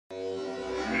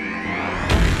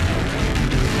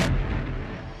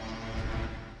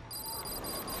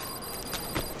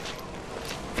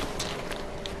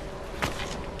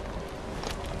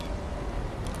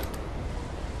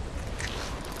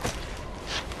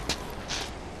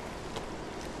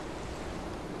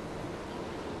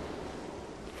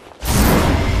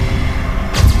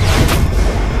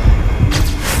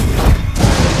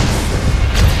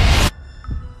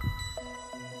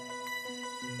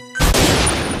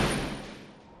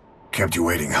Kept you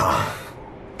waiting, huh?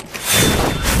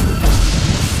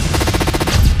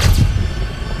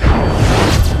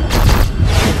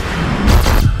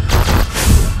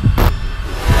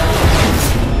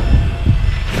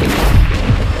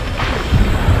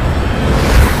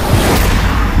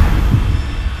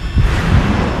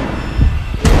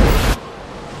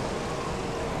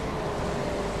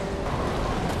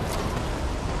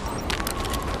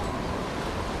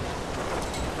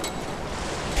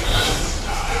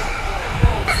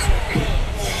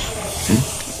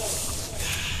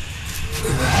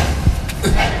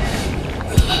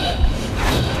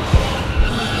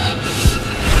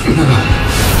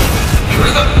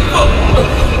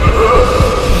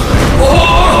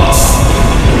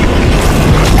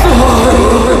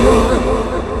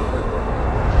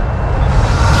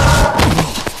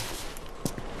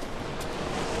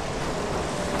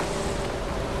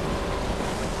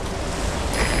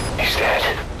 He's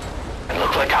dead. It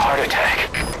looked like a heart attack.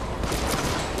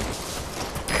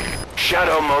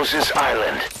 Shadow Moses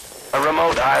Island. A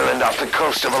remote island off the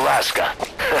coast of Alaska.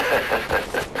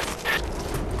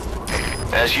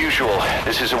 As usual,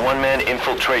 this is a one-man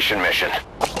infiltration mission.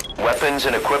 Weapons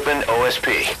and equipment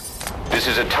OSP. This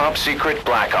is a top-secret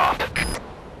black op.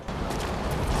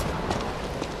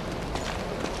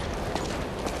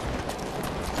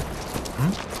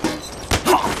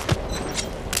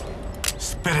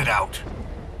 Spit it out.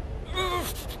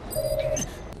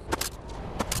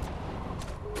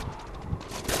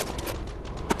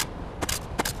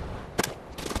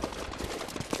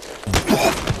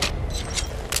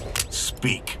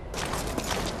 Speak.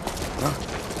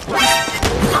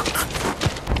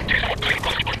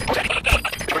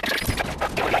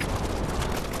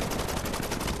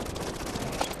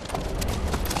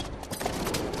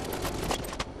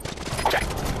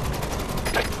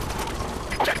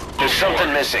 There's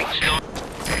something missing.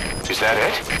 Is that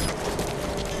it?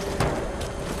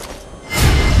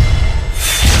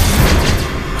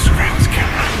 Surveillance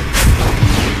camera.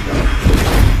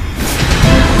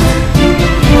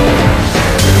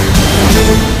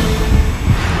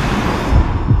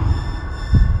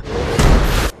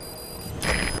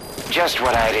 Just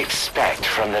what I'd expect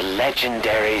from the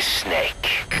legendary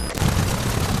Snake.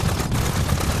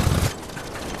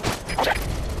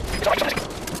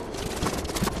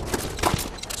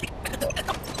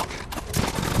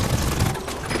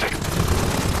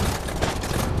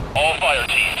 All fire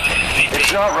teams, this is CP.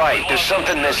 It's not right. There's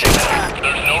something missing.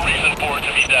 There's no reason for it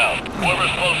to be down.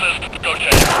 Whoever's closest, go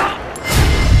check it.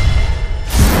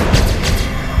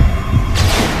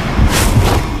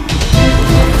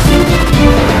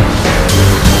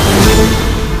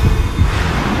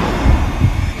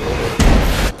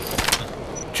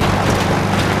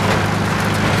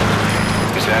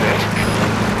 Is that it?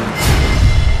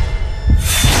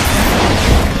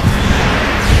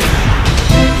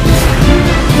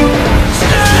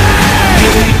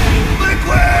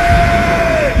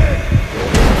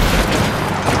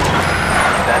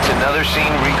 That's another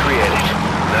scene recreated.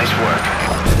 Nice work.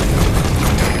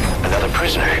 Another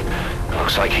prisoner.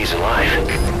 Looks like he's alive.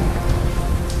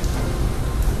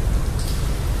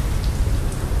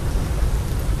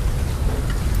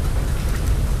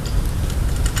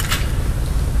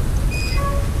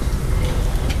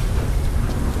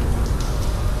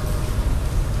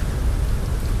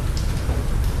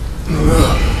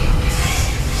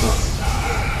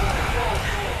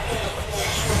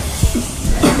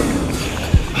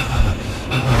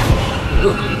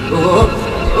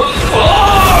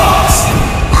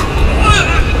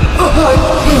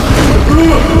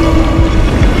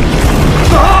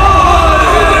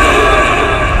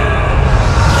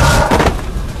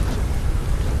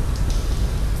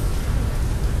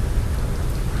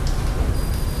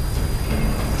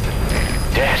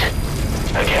 Dead.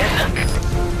 Again?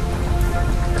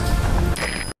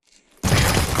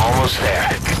 Almost there.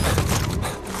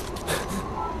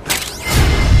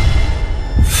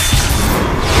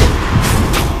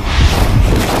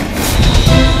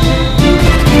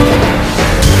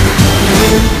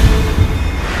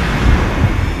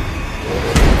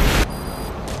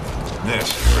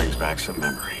 This brings back some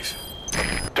memories.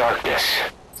 Darkness.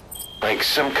 Like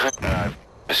some kind of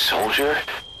a soldier?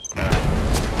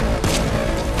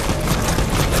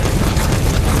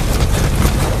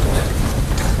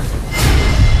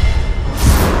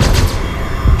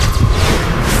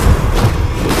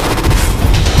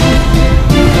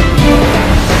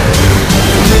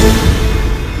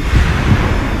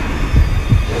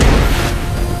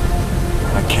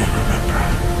 I can't remember.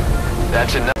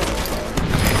 That's enough.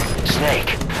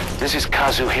 Snake, this is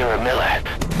Kazuhira Miller.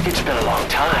 It's been a long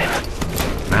time.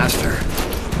 Master,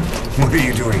 what are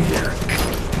you doing here?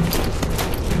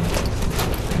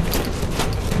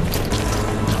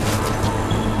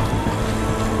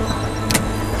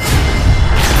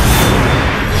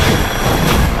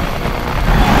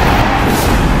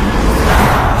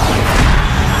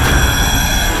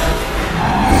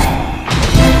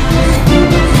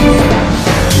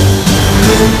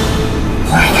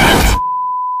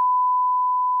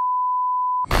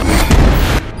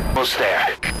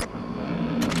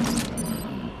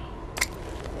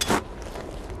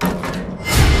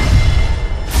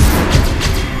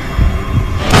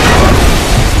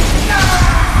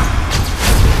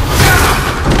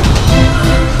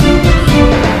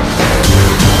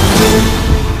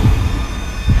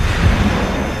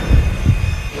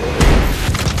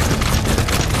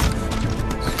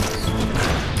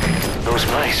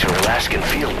 asking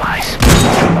field mice.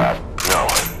 No.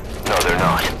 No, they're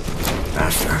not.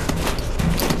 Master.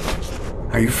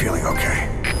 Are you feeling okay?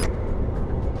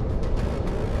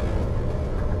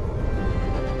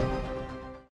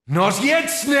 Not yet,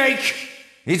 Snake!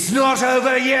 It's not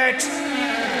over yet!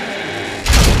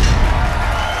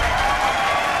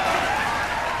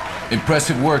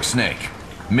 Impressive work, Snake.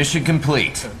 Mission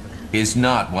complete. Is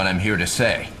not what I'm here to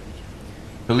say.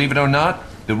 Believe it or not,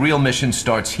 the real mission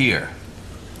starts here.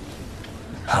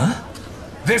 Huh?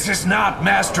 This is not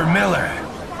Master Miller.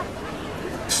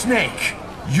 Snake,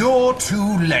 you're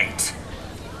too late.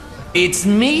 It's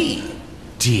me,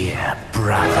 dear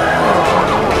brother.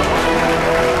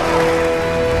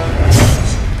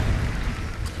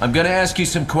 I'm gonna ask you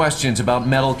some questions about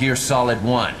Metal Gear Solid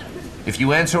 1. If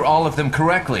you answer all of them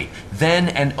correctly, then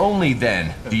and only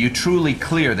then do you truly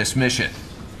clear this mission.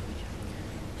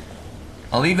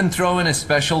 I'll even throw in a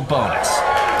special bonus.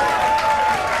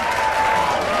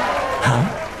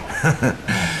 Huh?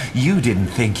 You didn't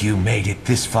think you made it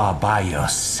this far by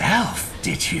yourself,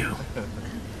 did you?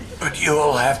 But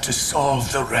you'll have to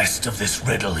solve the rest of this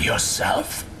riddle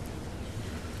yourself.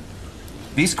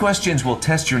 These questions will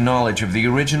test your knowledge of the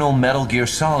original Metal Gear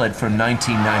Solid from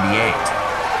 1998.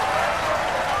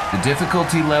 The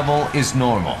difficulty level is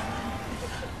normal.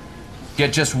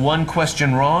 Get just one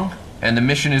question wrong, and the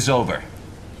mission is over.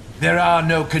 There are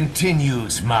no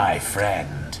continues, my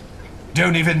friend.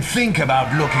 Don't even think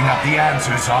about looking up the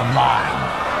answers online,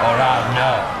 or I'll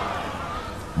know.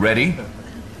 Ready?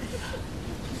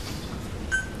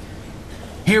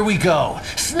 Here we go.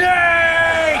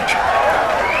 Snake!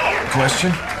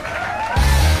 Question?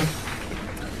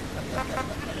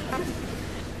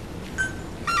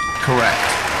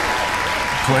 Correct.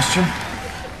 Question?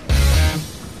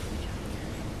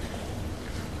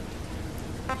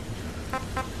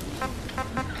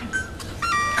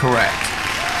 Correct.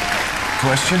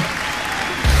 Question?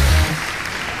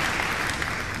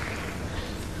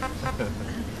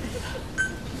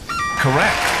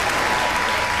 Correct.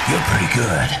 You're pretty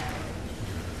good.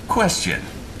 Question?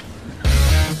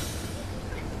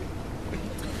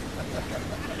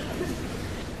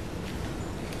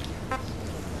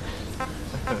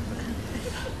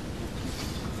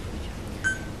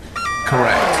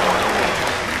 Correct.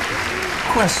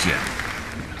 Question.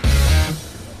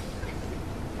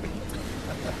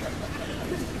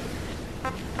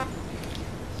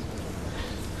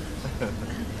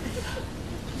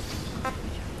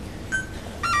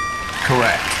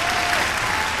 Correct.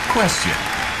 Question.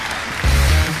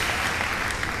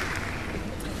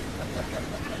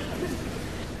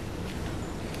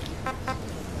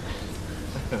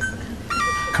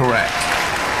 Correct.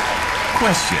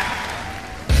 Question.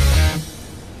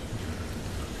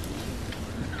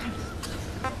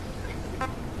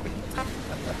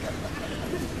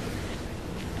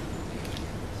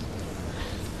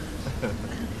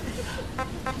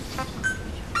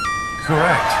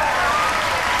 Correct.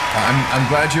 I'm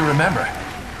glad you remember.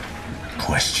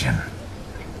 Question.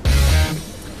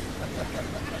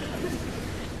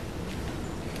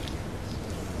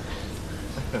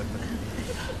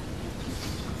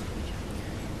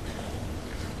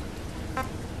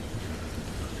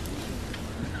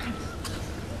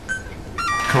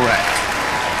 Correct.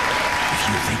 If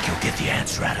you think you'll get the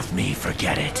answer out of me,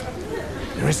 forget it.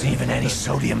 There isn't even any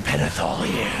sodium pentothal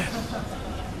here.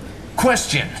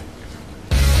 Question.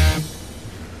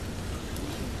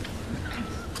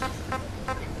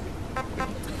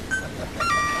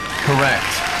 Correct.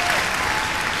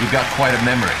 You've got quite a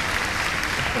memory.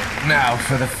 Now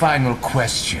for the final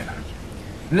question.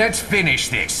 Let's finish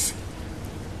this.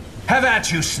 Have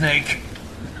at you, Snake.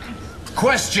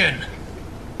 Question.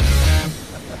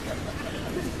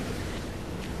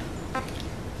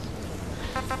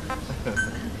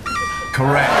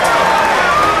 Correct.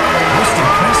 Most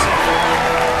impressive.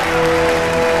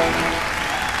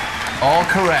 All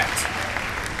correct.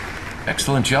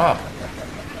 Excellent job.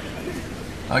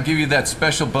 I'll give you that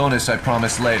special bonus I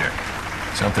promised later.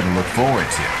 Something to look forward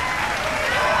to.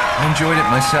 I enjoyed it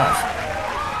myself.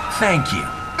 Thank you.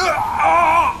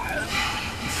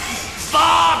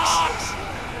 Fox!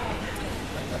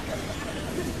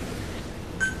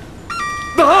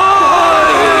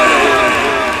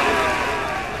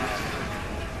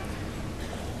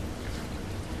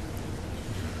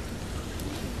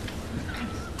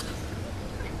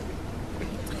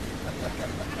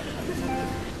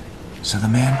 So the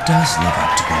man does live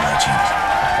up to the legend.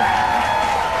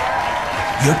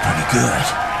 You're pretty good.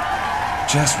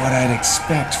 Just what I'd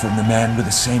expect from the man with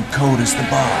the same code as the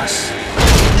boss.